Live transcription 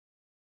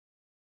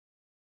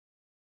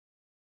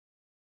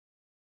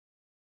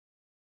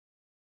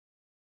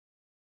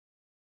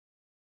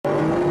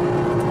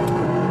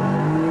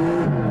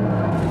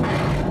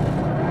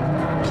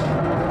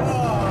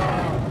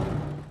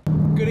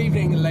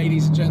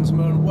ladies and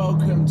gentlemen,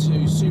 welcome to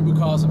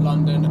Supercars of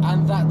London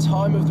and that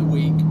time of the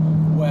week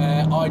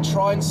where I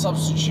try and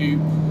substitute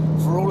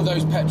for all of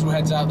those petrol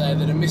heads out there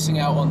that are missing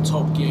out on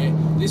Top Gear.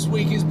 This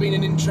week has been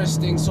an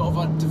interesting sort of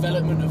a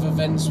development of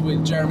events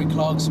with Jeremy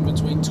Clarkson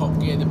between Top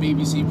Gear, the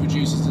BBC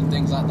producers and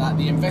things like that.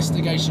 The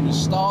investigation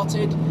has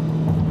started.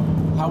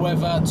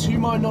 However, to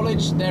my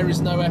knowledge, there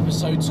is no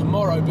episode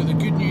tomorrow, but the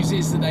good news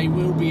is that they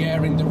will be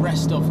airing the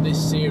rest of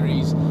this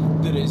series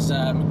that is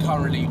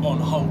currently on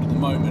hold at the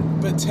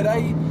moment. But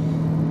today,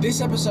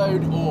 this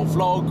episode or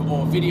vlog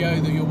or video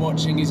that you're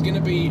watching is going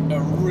to be a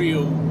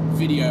real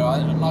video.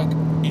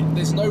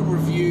 There's no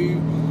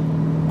review.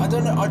 I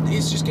don't know,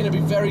 it's just going to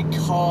be very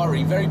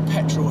car-y, very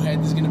petrol head.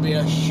 There's going to be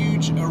a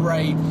huge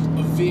array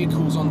of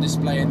vehicles on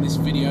display in this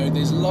video.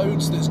 There's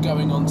loads that's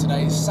going on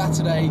today. It's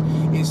Saturday,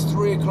 it's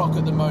 3 o'clock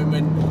at the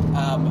moment,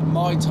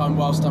 my time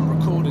whilst I'm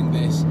recording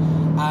this.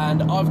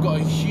 And I've got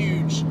a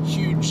huge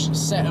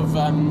set of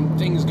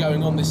things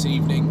going on this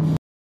evening.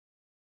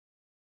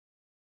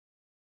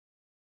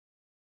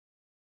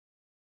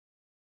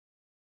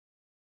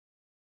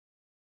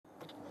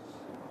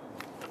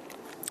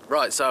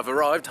 Right, so I've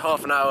arrived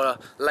half an hour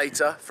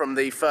later from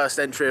the first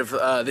entry of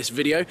this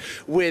video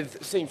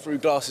with seen-through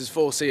glasses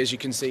 4C, as you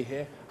can see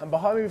here. And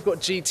behind me we've got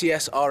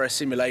GTS RS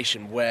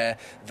Simulation, where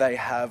they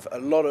have a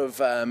lot of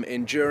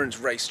endurance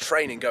race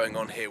training going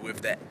on here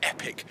with their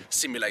epic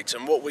simulator.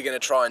 And what we're going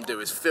to try and do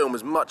is film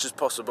as much as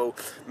possible,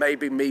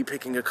 maybe me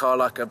picking a car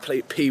like a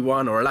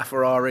P1 or a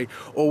LaFerrari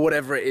or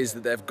whatever it is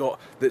that they've got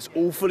that's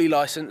all fully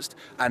licensed,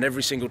 and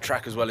every single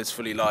track as well is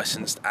fully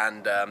licensed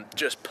and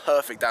just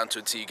perfect down to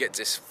it, so you get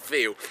to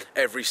feel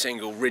every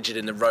single rigid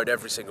in the road,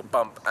 every single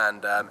bump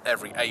and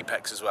every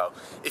apex as well,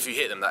 if you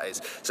hit them that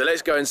is. So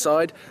let's go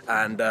inside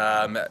and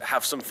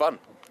have some fun.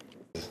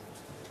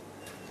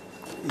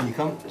 You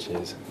come.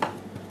 Cheers.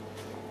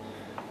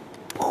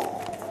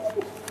 Oh,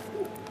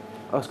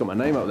 it's got my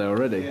name up there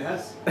already. It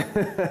has. With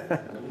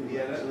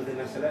an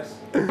SLS.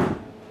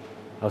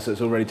 Oh, so it's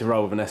all ready to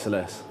roll with an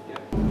SLS. Yeah.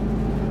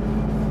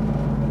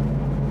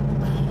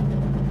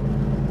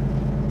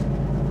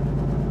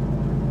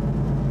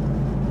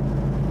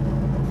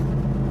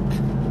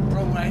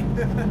 Wrong way.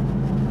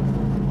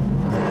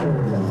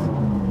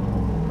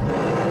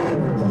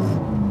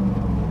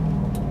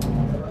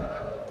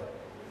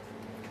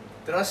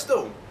 Did I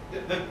stall?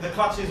 The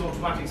clutch is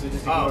automatic, so just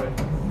ignore it.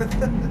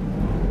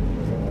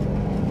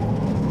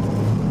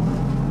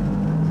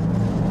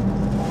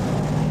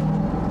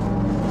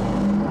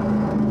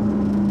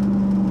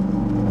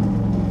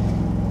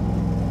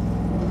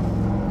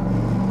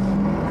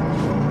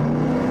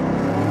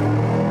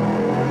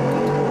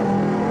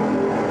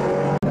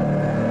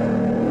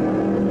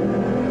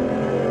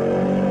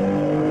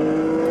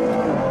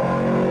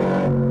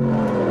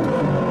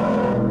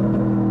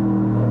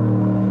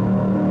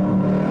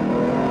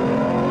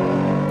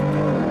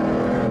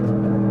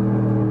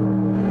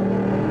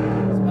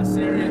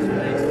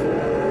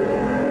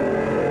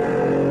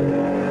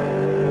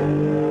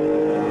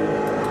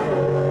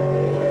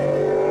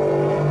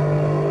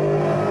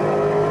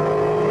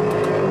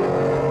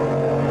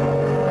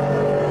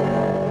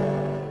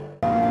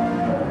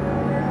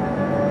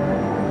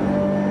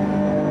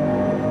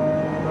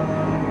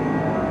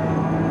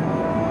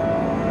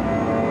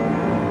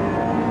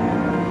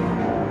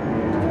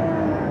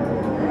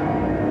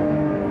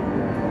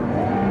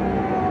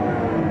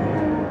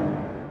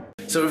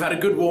 So we've had a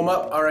good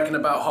warm-up, I reckon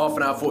about half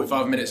an hour,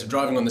 45 minutes of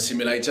driving on the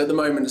simulator. At the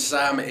moment,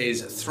 Sam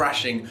is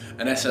thrashing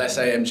an SLS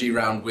AMG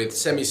round with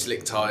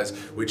semi-slick tyres,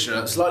 which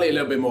are slightly a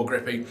little bit more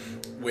grippy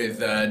with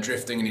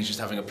drifting, and he's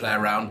just having a play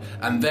around.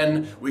 And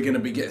then we're going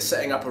to be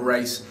setting up a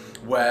race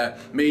where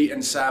me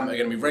and Sam are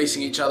going to be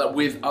racing each other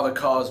with other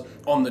cars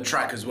on the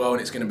track as well,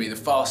 and it's going to be the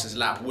fastest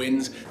lap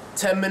wins.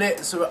 10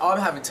 minutes, so I'm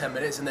having 10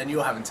 minutes and then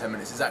you're having 10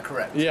 minutes, is that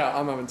correct? Yeah,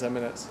 I'm having 10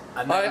 minutes.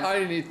 And then, I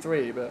only need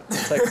 3, but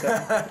it takes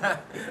 10.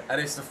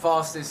 And it's the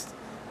fastest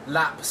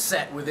lap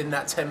set within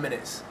that 10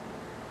 minutes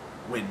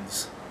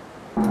wins.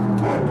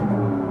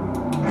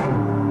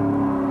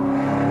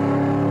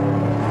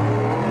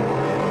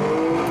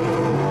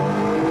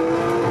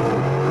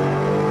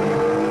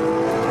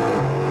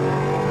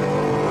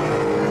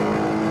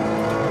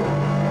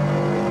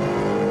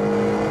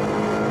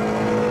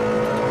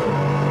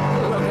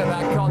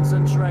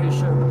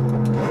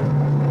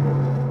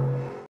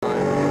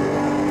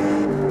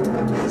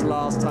 His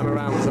last time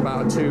around was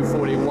about a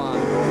 241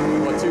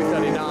 or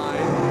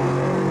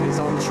 239. He's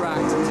on track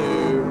to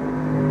do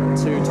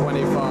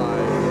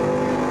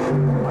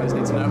 225. I just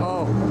need to know.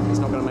 Oh, he's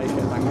not going to make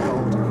it. Thank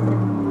God.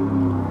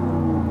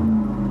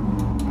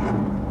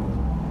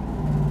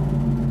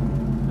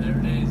 There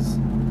it is.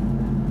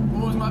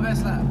 What was my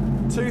best lap?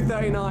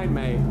 239,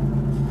 mate.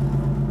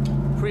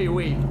 Pretty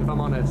weak, if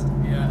I'm honest.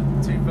 Yeah,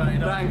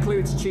 239. That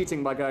includes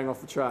cheating by going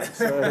off the track.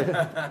 So.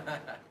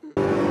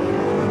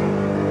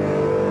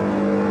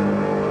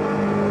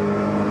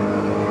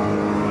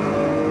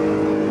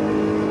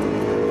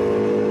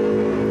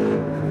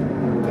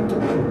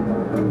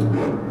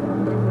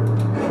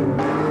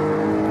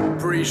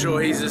 Pretty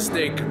sure he's a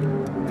stick.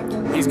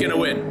 He's gonna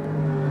win.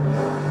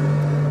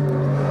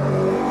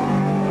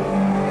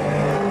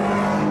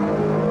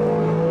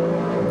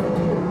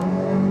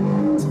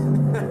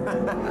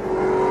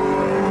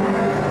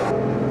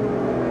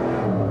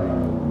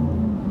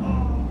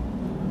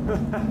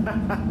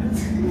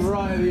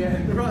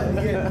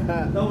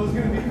 That was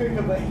going to be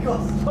quicker, but he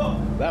got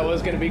stopped. That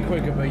was going to be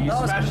quicker, but you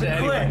smashed it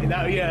anyway.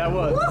 Yeah, that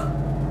was.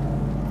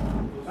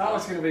 That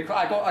was going to be quick.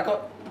 I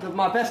got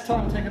my best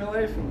time taken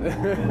away from me.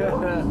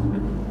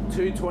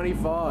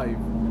 2:25.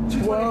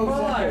 12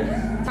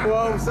 seconds.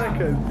 12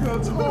 seconds.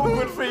 That's all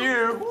good for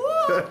you.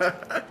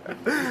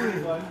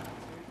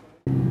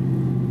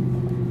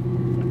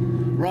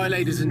 Right,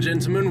 ladies and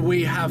gentlemen,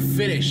 we have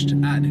finished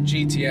at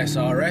GTS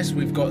RS.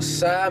 We've got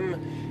Sam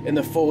in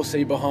the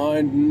 4C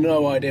behind.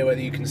 No idea whether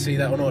you can see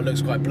that or not. It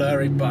looks quite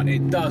blurry, but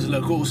it does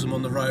look awesome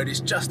on the road. It's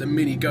just a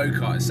mini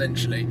go-kart,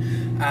 essentially.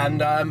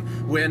 And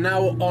we're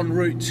now en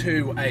route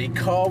to a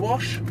car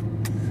wash.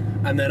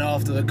 And then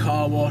after the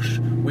car wash,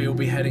 we will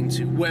be heading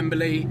to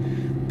Wembley,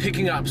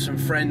 picking up some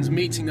friends,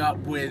 meeting up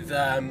with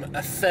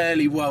a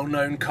fairly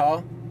well-known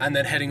car, and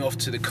then heading off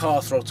to the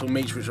car throttle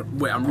meet, which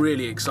I'm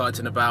really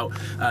excited about,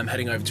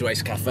 heading over to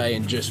Ace Cafe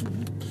and just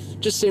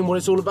seeing what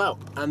it's all about.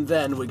 And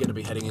then we're going to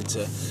be heading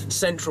into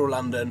central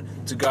London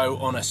to go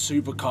on a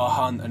supercar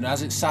hunt. And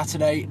as it's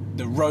Saturday,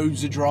 the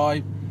roads are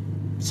dry,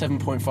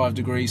 7.5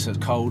 degrees, so it's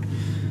cold.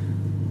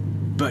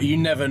 But you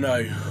never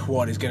know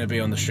what is going to be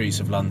on the streets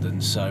of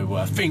London,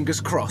 so fingers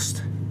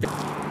crossed.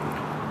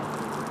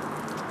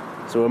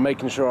 So we're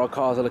making sure our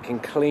cars are looking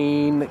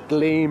clean,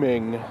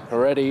 gleaming,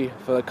 ready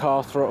for the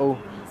car throttle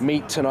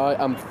meet tonight.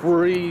 I'm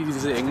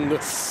freezing.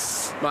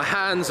 My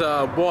hands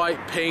are white,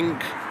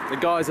 pink. The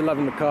guys are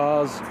loving the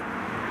cars.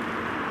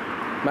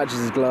 Matches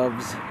his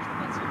gloves.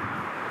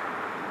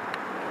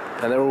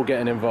 And they're all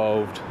getting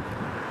involved.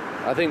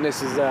 I think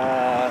this is,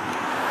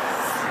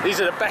 these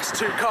are the best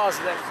two cars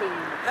that they've seen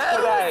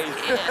today.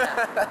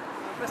 Yeah.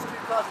 Best two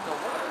cars in the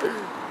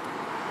world.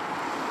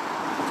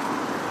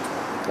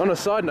 On a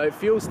side note,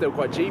 fuel's still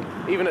quite cheap,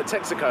 even at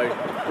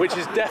Texaco, which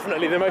is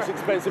definitely the most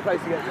expensive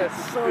place to get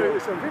tested. So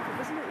ridiculous,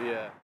 isn't it?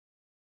 Yeah.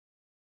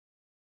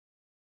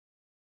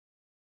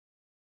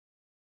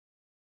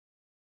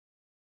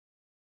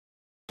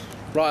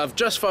 Right, I've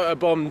just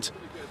photobombed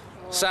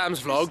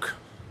Sam's vlog,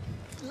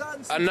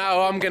 and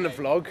now I'm going to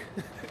vlog.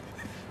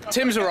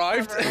 Tim's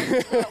arrived.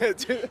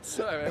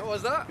 Sorry, what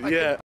was that?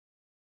 Yeah.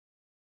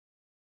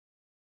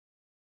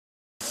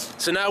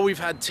 So now we've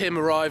had Tim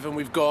arrive and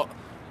we've got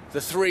the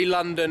 3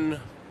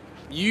 London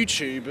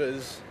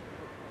YouTubers.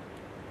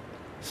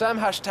 Sam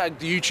hashtagged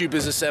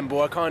YouTubers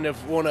Assemble. I kind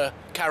of want to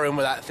carry on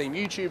with that theme.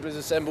 YouTubers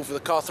Assemble for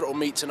the car throttle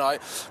meet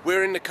tonight.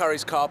 We're in the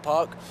Curry's car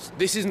park.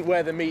 This isn't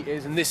where the meet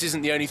is, and this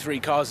isn't the only 3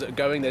 cars that are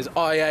going. There's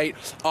i8,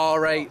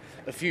 R8,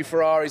 a few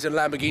Ferraris and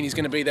Lamborghinis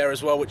going to be there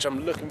as well, which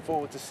I'm looking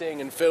forward to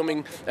seeing and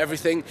filming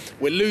everything.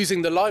 We're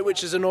losing the light,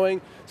 which is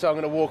annoying, so I'm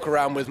going to walk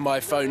around with my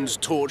phone's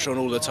torch on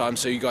all the time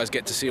so you guys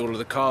get to see all of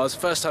the cars.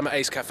 First time at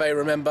Ace Cafe,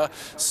 remember,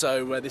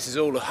 so this is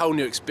all a whole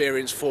new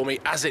experience for me,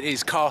 as it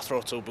is Car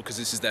Throttle, because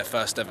this is their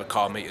first ever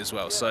car meet as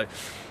well. So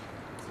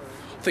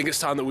I think it's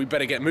time that we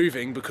better get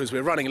moving because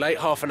we're running late,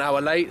 half an hour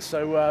late,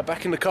 so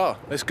back in the car,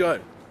 let's go.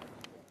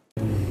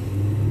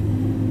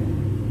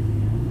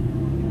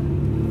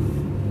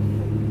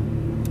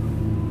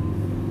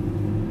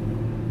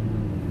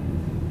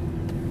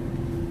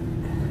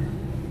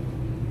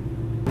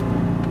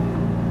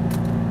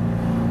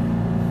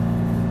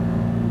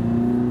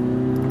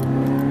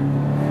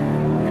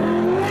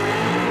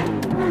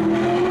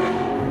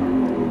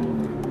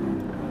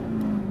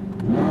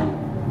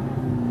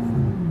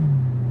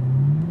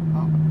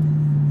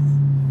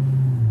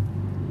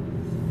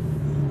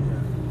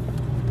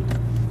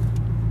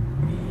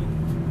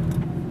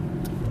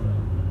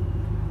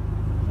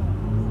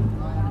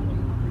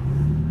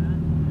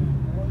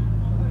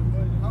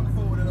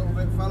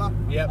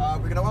 Yep.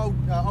 We're going to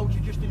hold you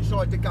just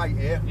inside the gate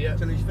here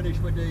till he's finished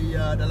with the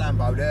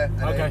Lambo there.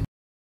 Okay.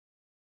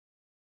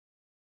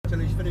 Till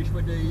he's finished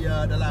with the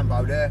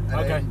Lambo there,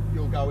 and then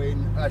you'll go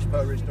in as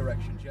per his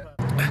directions. Yeah.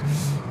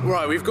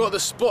 Right, we've got the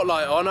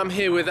spotlight on. I'm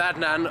here with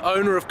Adnan,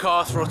 owner of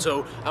Car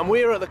Throttle, and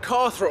we're at the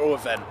Car Throttle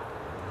event.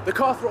 The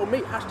Car Throttle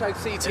meet, hashtag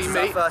CT This meet. is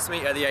our first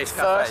meet at the Ace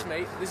Cafe. First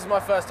meet. This is my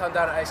first time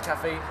down at Ace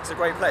Cafe. It's a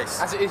great place.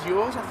 As it is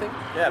yours, I think.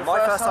 Yeah, Your my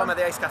first time at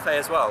the Ace Cafe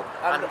as well.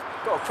 And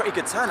got a pretty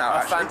good turnout,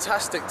 actually.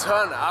 Fantastic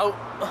turnout.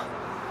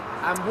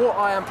 And what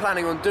I am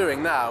planning on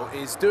doing now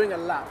is doing a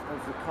lap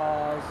of the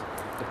cars,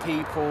 the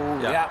people,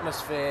 the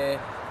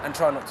atmosphere, and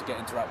try not to get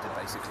interrupted,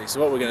 basically.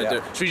 So what we're going to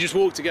do, should we just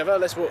walk together?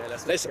 Let's walk. Yeah,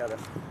 let's walk together.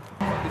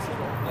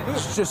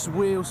 It's just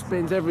wheel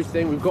spins,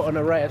 everything. We've got an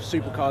array of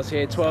supercars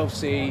here,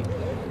 12C,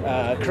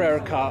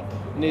 Carrera Cup,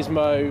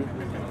 Nismo,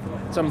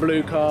 some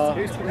blue car.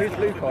 Whose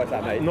blue car is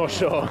that, mate? Not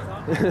sure.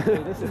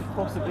 This is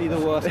possibly the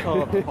worst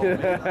car.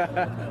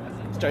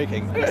 It's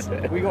joking.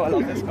 We gotta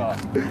love this car.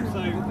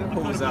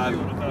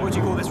 What would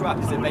you call this wrap?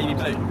 Is it baby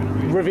blue?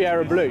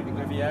 Riviera Blue.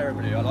 Riviera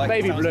blue. I like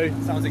Baby it. blue.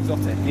 Sounds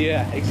exotic.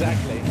 Yeah,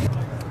 exactly.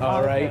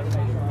 R8,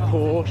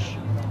 Porsche.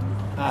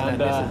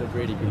 And this is a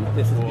really beauty.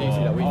 This is the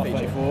beauty that we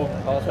feature.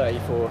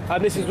 R34.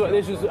 And this is what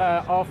this was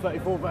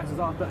R34 versus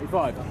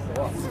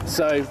R35.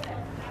 So,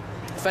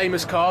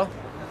 famous car.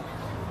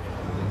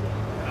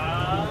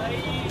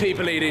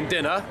 People eating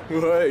dinner.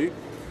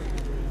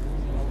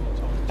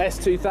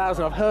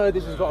 S2000. I've heard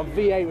this has got a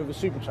V8 with a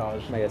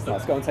supercharged. Mate, it's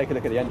nice. Go and take a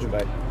look at the engine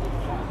bay.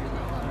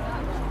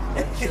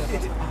 Holy shit.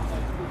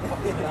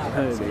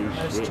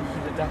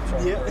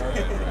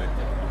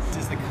 This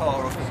is the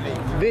car off the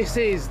league. This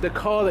is the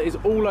car that is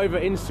all over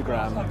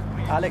Instagram.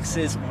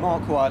 Alex's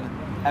Mark 1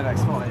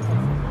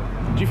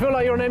 MX-5. Do you feel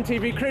like you're on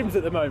MTV Cribs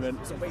at the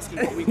moment? So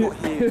basically what we've got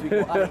here is we've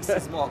got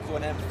Alex's Mark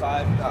 1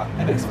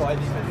 MX-5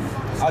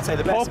 even. I'd say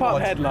the best Pop-up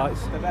mod.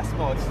 headlights. The best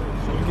mod.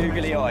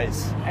 Googly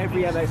eyes.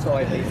 Every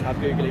MX-5 needs to have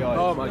googly eyes.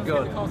 Oh my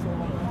god.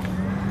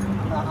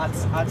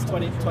 Adds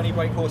 20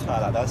 brake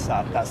horsepower, that does,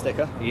 that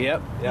sticker.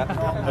 Yep.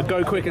 Yeah. A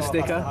Go Quicker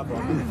sticker.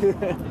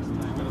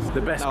 The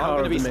best Now, car I'm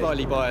going to be of the mix.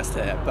 slightly biased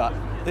here, but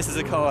this is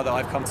a car that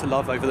I've come to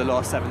love over the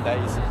last 7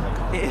 days.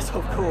 It is,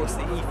 of course,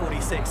 the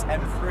E46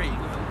 M3.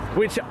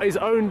 Which is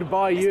owned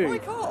by you.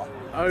 It's my car.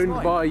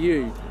 Owned by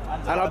you.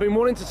 And I've been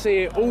wanting to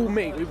see it all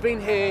meet. We've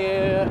been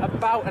here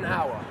about an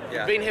hour. Yeah.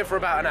 We've been here for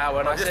about an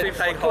hour, and I've just been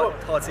playing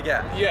hard to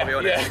get, yeah, to be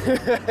honest.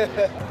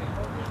 Yeah.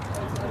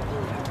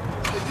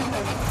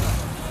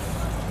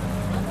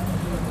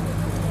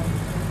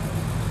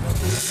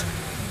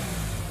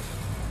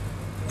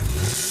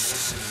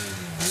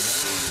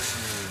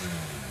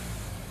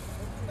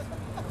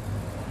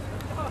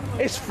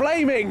 It's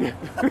flaming!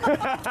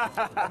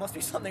 There must be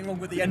something wrong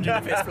with the engine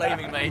if it's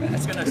flaming, mate.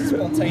 It's going to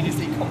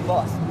spontaneously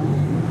combust.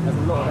 There's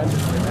a lot of engine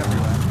flame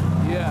everywhere.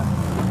 Yeah.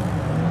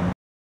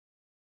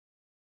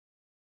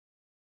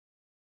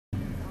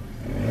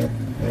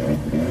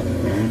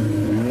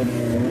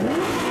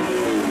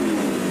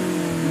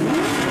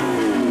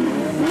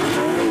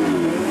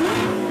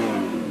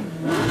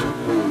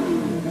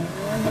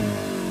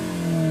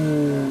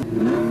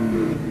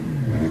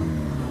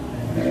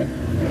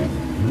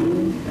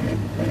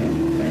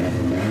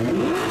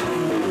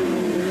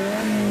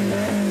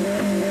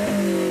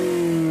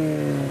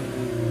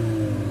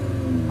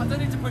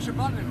 Push a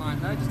button in mine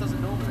though, it just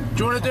doesn't normally.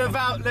 Do you want to do a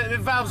valve, let the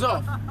valves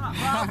off?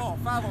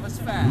 Valve off, it's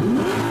fair.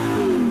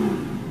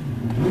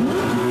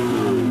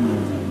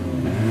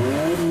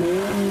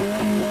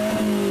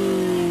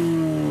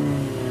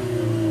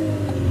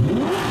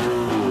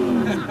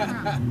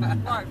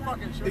 Right,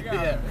 fuck it, should we go?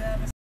 Yeah.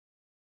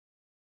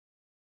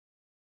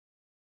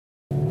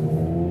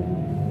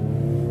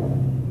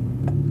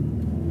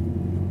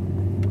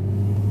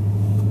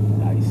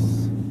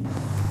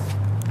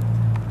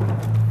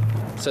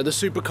 So the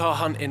supercar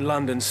hunt in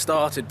London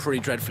started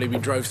pretty dreadfully. We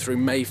drove through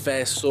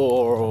Mayfair,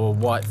 saw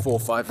white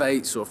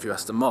 458s, saw a few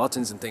Aston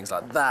Martins and things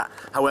like that.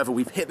 However,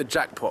 we've hit the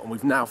jackpot and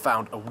we've now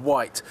found a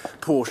white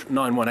Porsche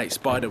 918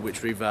 Spider,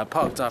 which we've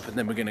parked up, and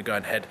then we're going to go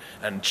ahead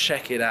and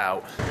check it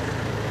out. To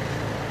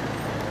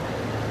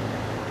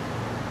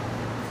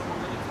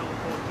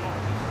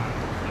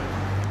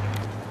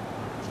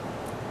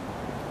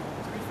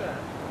be fair,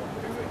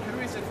 who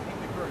is in the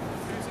group?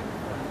 Who's in the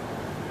group?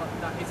 But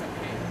that isn't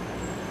here.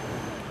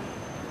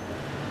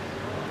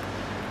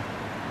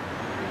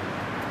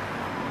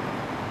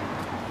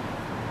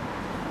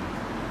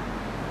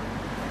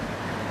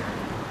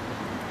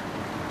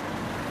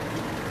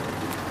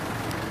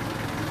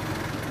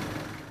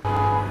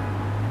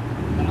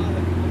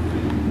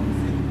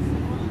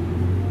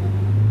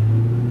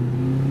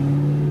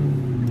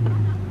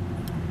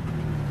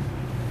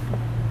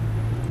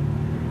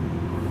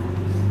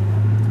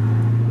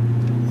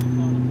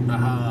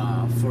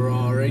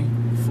 Ferrari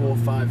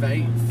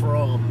 458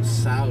 from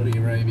Saudi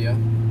Arabia.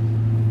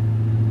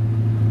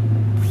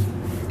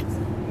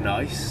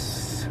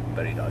 Nice,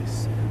 very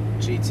nice.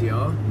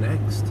 GTR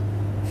next,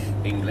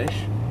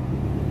 English.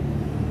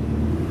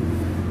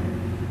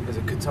 There's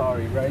a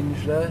Qatari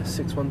range there,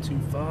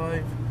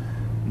 6125.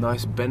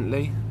 Nice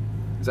Bentley.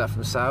 Is that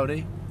from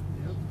Saudi?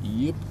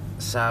 Yep.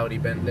 Saudi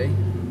Bentley.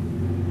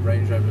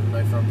 Range Rover with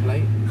no front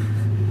plate.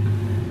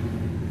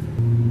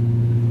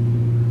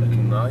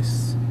 Looking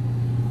nice.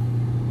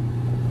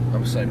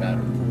 I'm so bad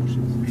with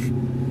Porsches.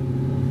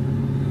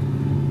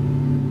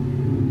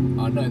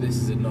 I know this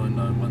is a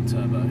 991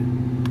 turbo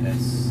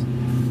S,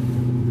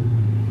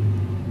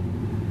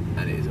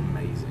 and it is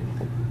amazing.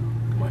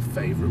 My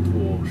favourite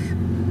Porsche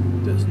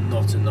that's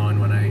not a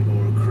 918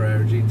 or a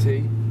Carrera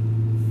GT.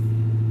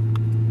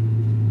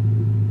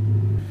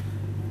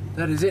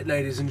 That is it,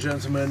 ladies and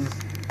gentlemen.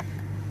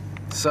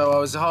 So I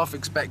was half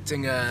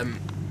expecting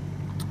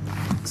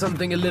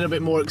something a little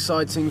bit more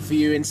exciting for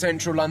you in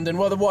central London.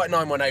 Well, the white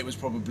 918 was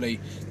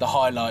probably the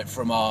highlight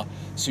from our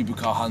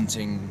supercar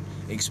hunting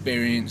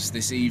experience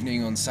this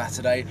evening on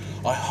Saturday.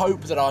 I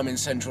hope that I'm in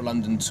central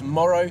London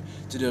tomorrow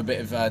to do a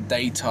bit of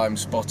daytime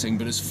spotting,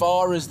 but as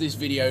far as this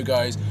video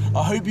goes,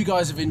 I hope you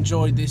guys have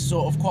enjoyed this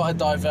sort of quite a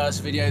diverse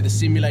video. The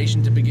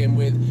simulation to begin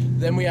with,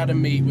 then we had a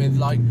meet with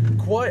like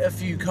quite a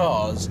few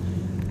cars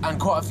and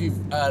quite a few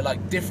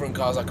like different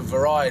cars, like a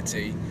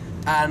variety.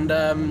 And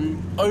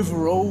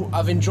overall,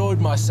 I've enjoyed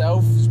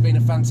myself. It's been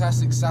a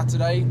fantastic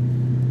Saturday.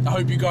 I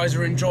hope you guys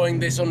are enjoying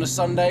this on the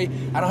Sunday,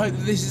 and I hope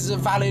that this is a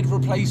valid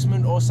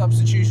replacement or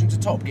substitution to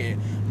Top Gear.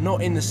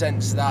 Not in the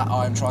sense that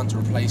I'm trying to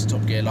replace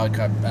Top Gear like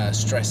I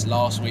stressed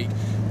last week,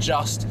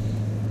 just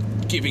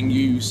giving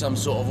you some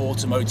sort of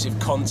automotive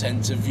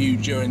content to view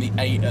during the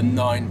 8 and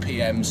 9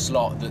 p.m.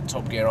 slot that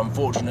Top Gear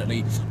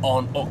unfortunately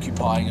aren't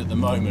occupying at the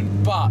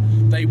moment. But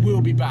they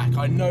will be back.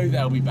 I know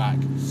they'll be back.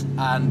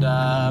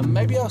 And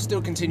maybe I'll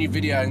still continue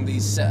videoing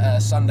these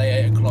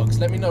Sunday 8 o'clocks.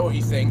 Let me know what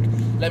you think.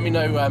 Let me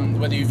know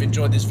whether you've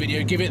enjoyed this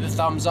video. Give it the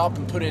thumbs up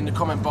and put it in the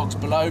comment box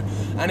below.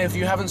 And if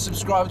you haven't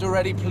subscribed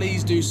already,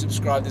 please do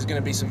subscribe. There's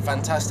going to be some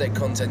fantastic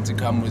content to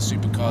come with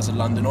Supercars of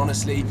London.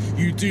 Honestly,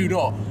 you do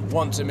not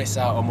want to miss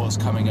out on what's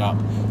coming up.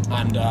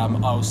 And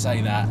I'll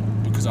say that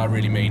because I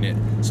really mean it.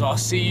 So I'll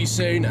see you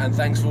soon, and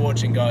thanks for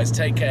watching, guys.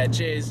 Take care.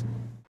 Cheers.